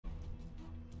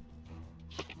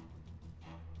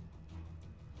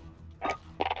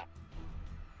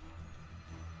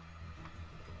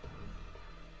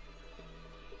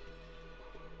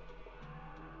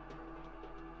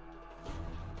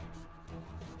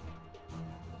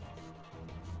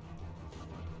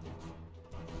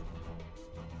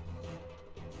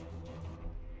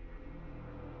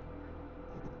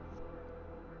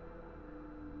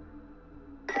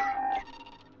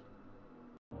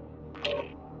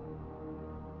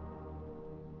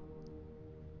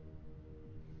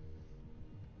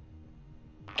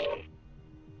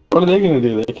What are they gonna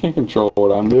do? They can't control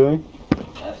what I'm doing.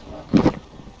 That's fine.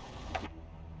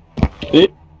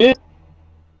 It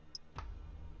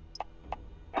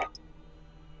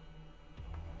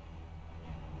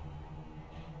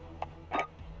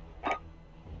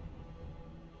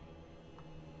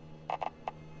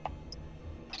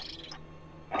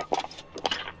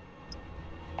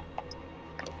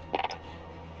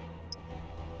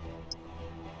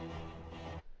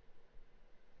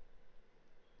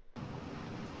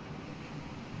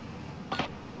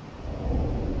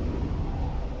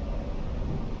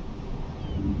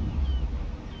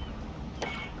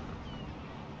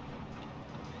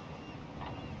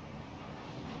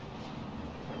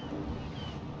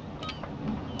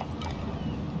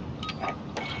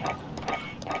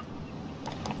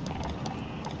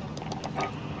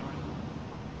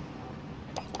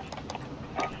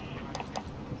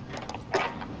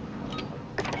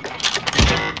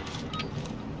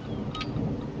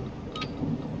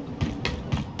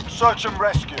Search and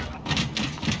rescue.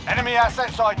 Enemy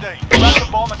assets ID. Grab the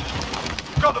bomb and...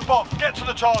 Got the bomb. Get to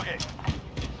the target.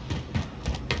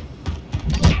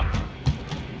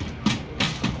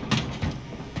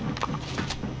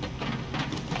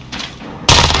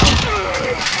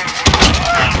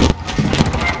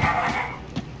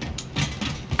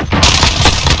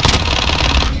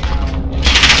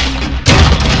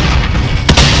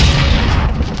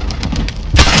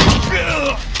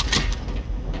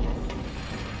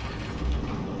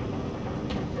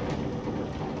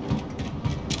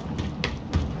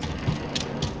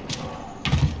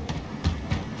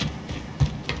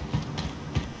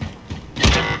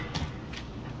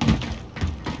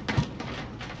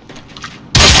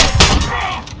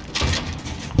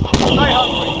 Stay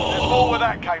hungry. There's more where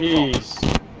that came from.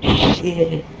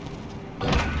 Shit.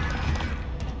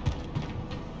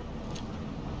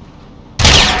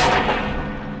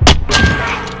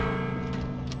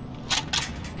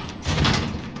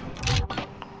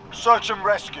 Search and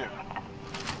rescue.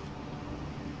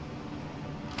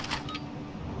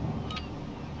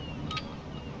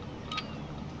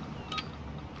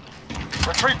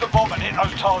 Retrieve the bomb and hit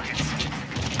those targets.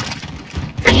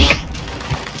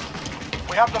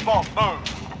 We have the bomb. Move.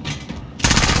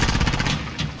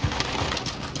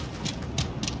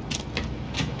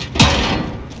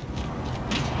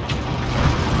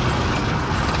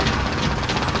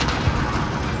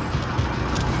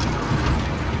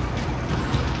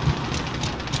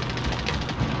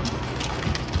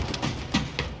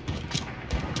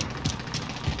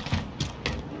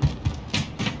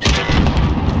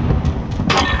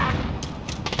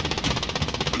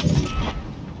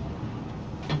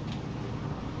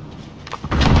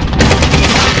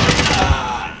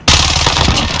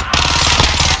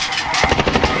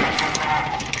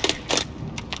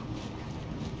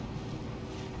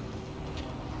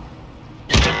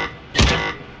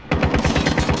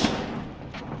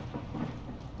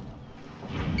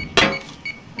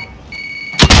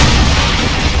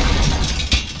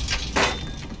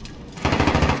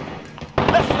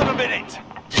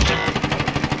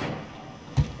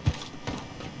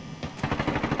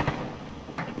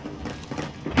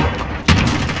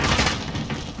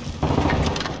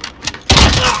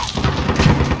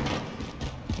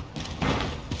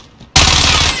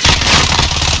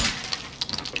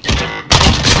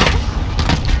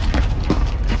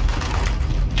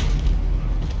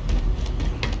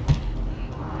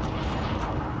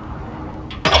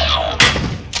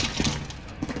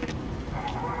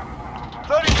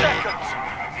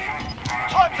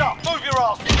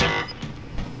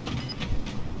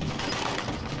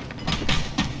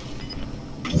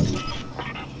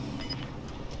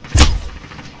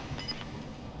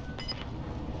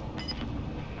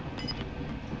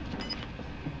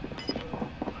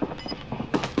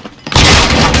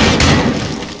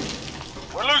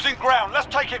 Ground. Let's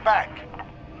take it back.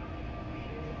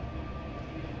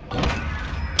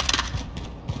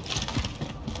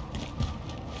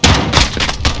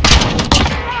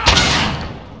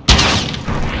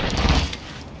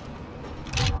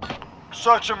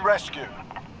 Search and rescue.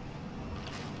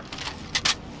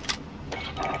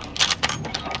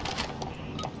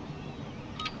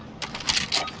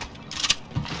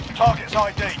 Target's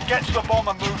ID. Get to the bomb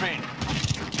and move in.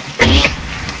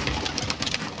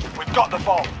 We've got the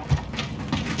bomb.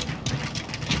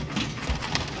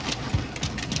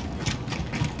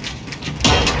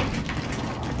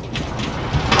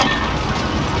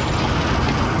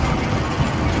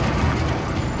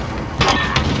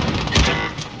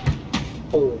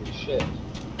 Holy shit.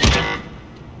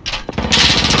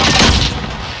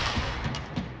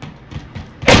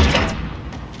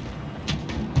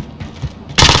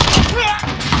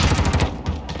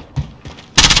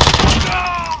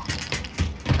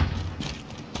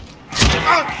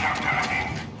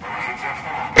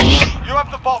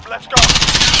 bomb, let's go.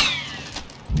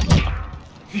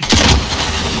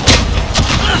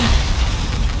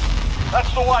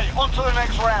 That's the way, on to the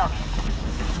next round.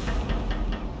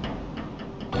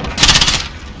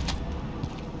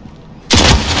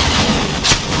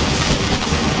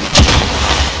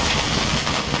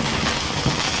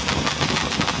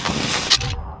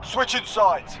 Switching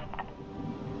sides.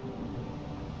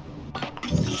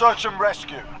 Search and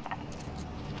rescue.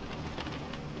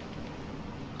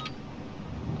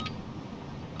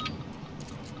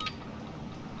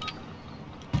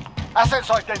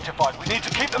 Assets identified. We need to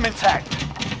keep them intact.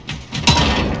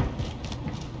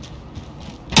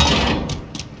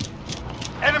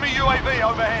 Enemy UAV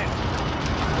overhead.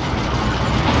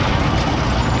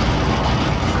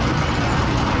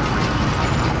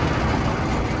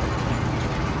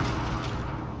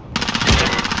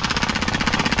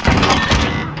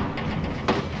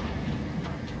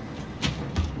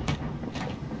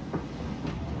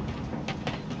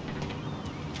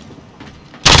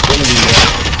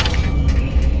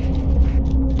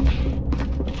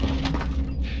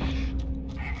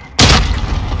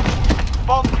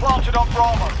 Bomb planted on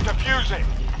Bravo. Defuse it.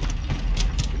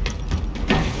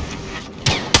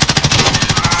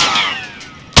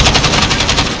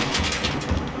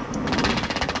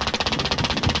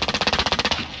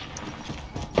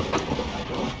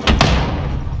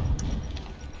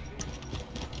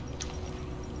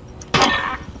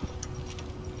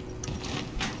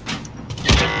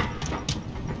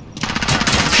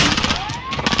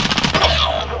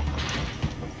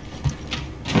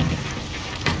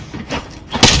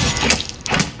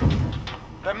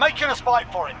 They're making us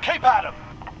fight for it. Keep at them.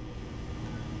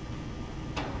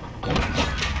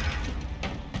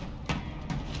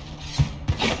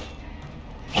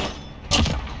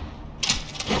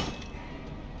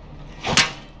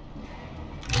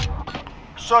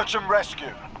 Search and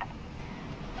rescue.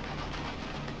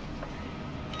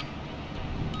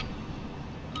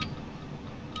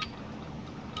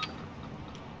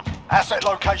 Asset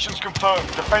locations confirmed.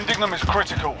 Defending them is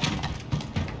critical.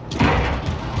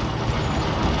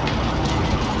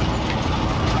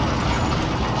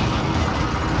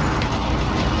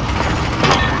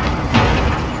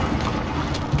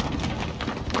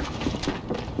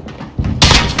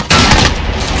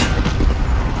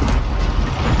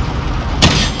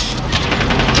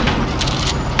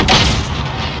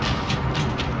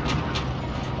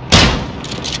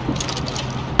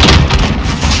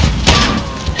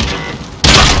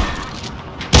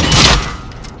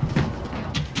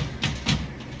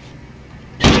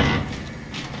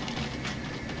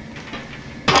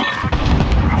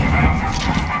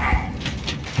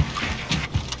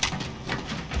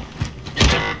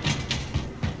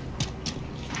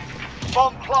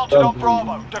 Bomb planted on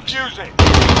Bravo. Defuse it.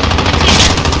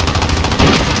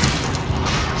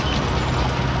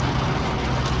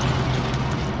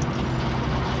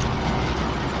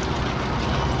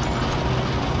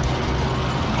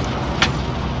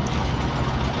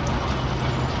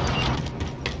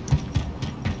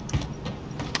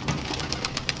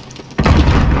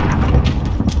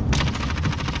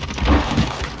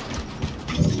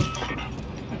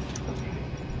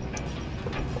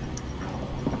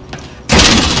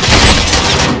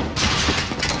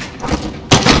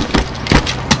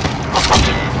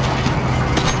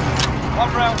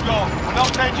 One round gone. We're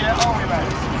not dead yet, are we,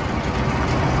 lads?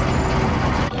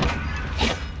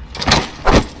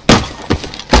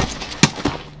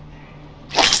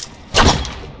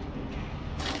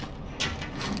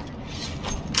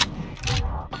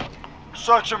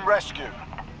 Search and rescue.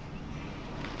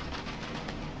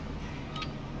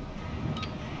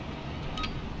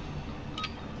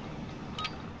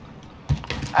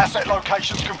 Asset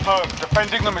locations confirmed.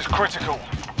 Defending them is critical.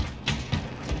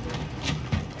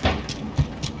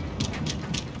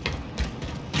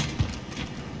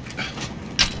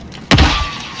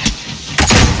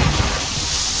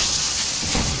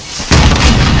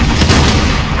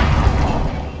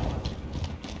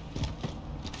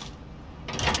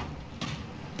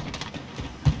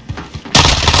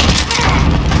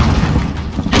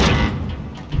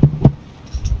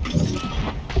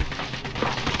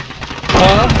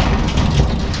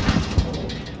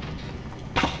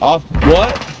 Off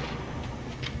what?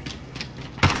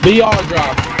 BR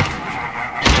drop.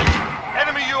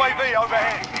 Enemy UAV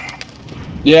overhead.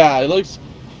 Yeah,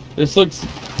 this looks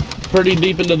pretty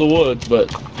deep into the woods, but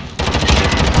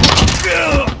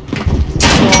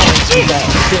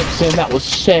that was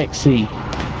sexy.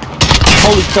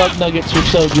 Holy fuck, nuggets are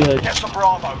so good. Get some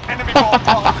Bravo. Enemy bomb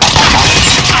planted.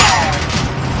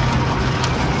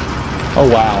 Oh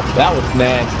wow, that was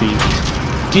nasty.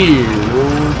 Dear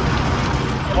Lord.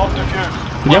 Bomb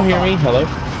defused. Can y'all hear me? Hello?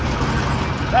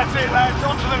 That's it, lads.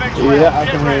 On to the next round. Yeah, I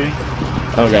Get can hear ready.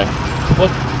 you. Okay.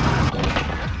 What?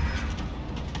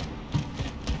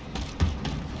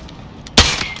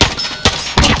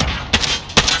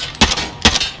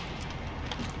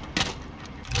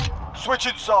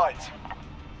 Switching sides.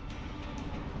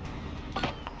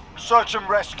 Search and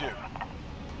rescue.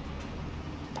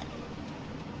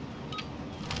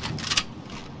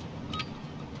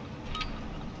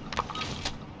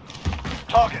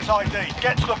 Target's ID.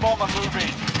 Get to the bomb and move in.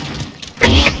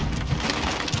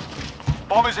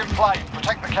 Bomb is in play.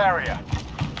 Protect the carrier.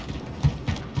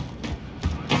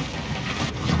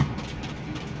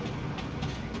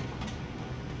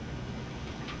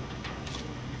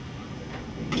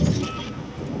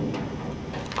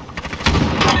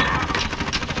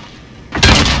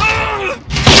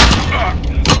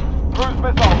 Cruise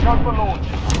missile. Go for launch.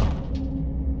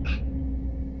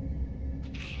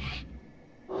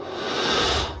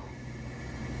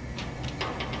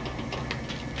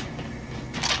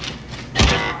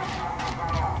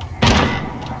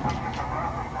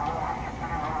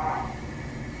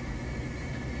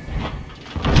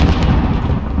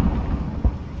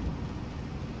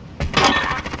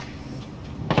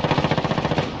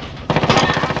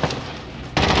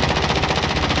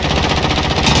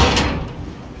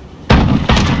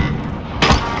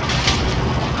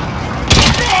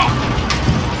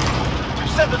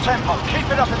 Set the tempo. Keep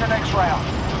it up in the next round.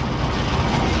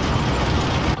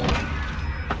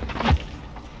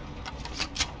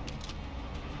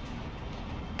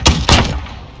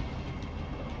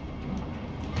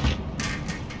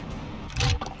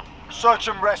 Search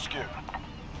and rescue.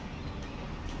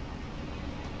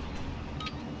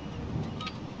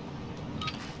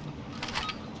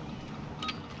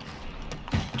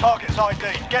 Target's ID.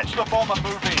 Get to the bomb and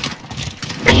move in.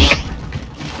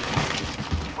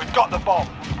 We've got the bomb.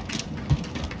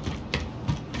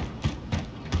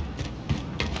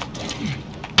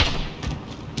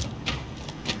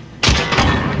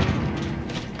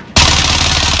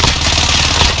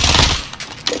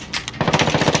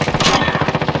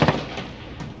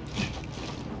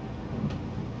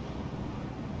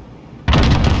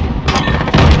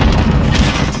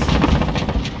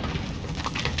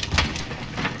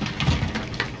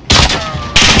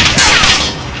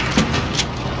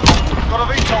 Got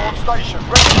a VTOL on station,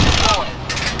 ready to deploy.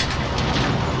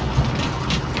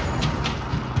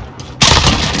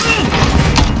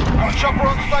 Got a chopper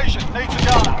on station, needs a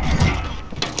gunner.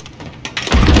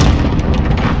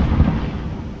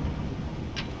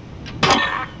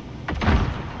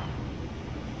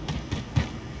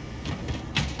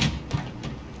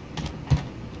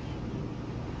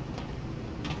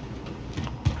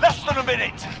 Less than a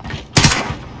minute.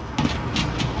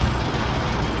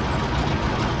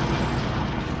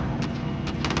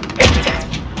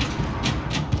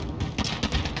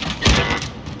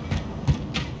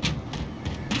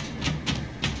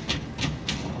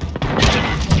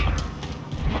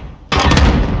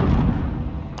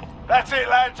 That's it,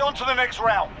 lads. On to the next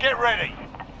round. Get ready.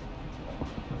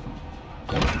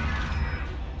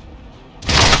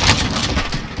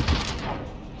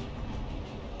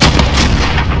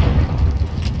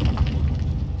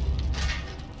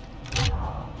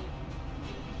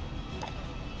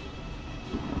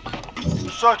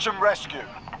 Search and rescue.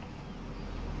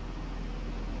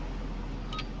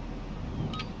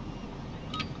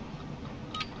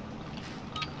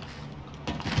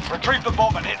 Retrieve the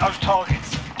bomb and hit those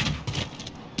targets.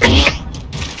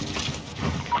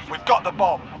 We've got the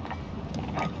bomb.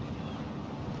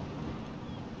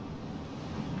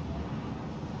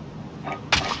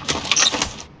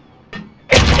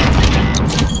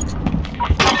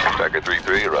 Tracker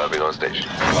 3-3 arriving on station.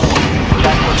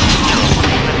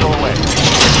 Missile away.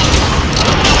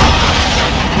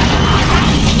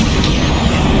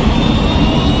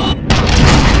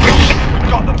 We've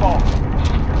got the bomb.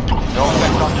 No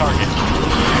effect on target.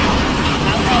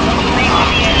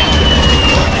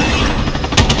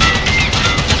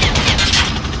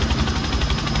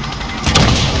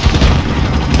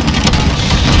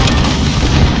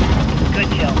 Good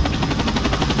kill.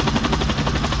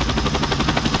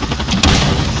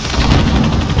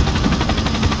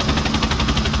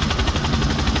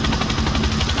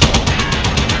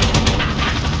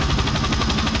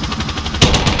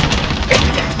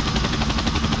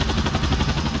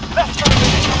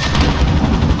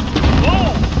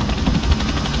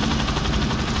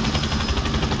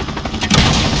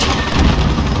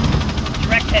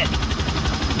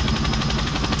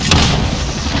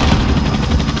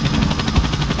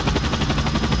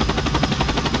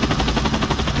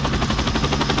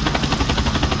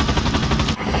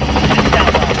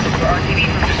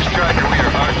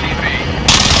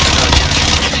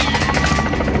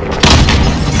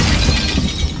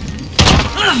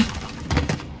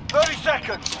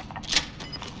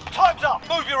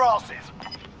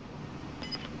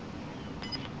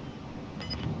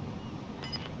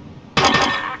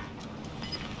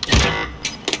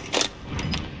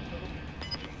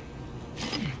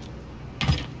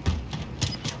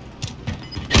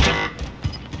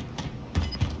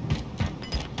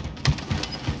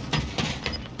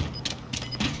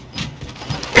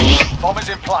 Bomb is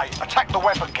in play. Attack the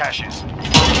weapon caches.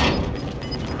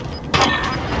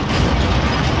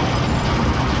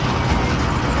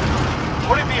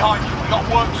 Put it behind you. We've got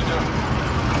work to do.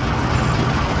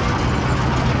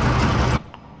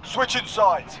 Switching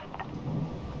sides.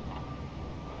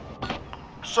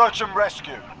 Search and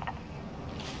rescue.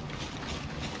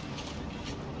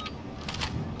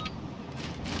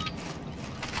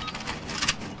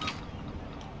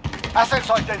 Assets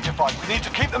identified. We need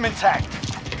to keep them intact.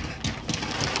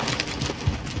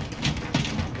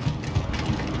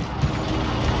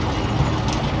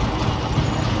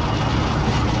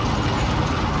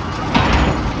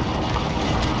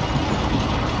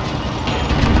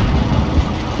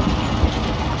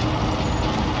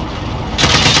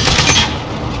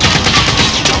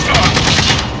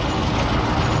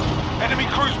 Enemy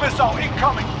cruise missile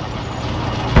incoming.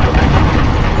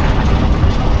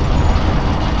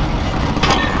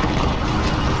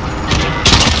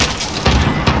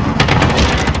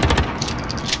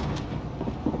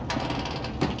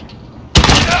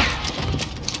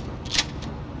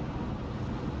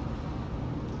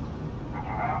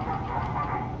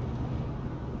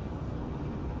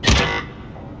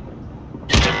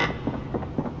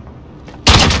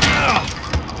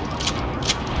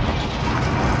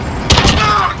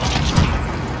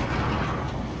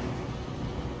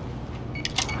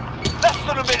 Less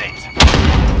than a minute.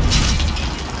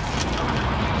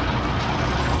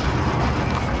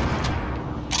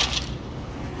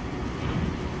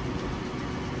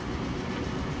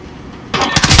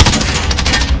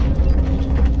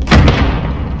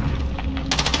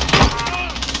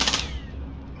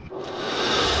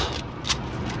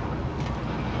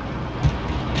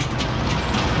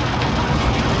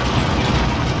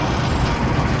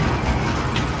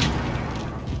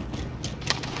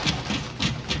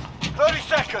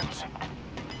 Seconds.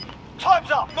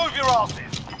 Time's up. Move your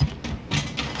asses.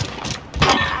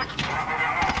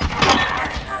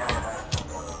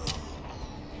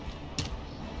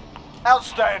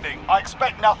 Outstanding. I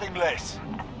expect nothing less.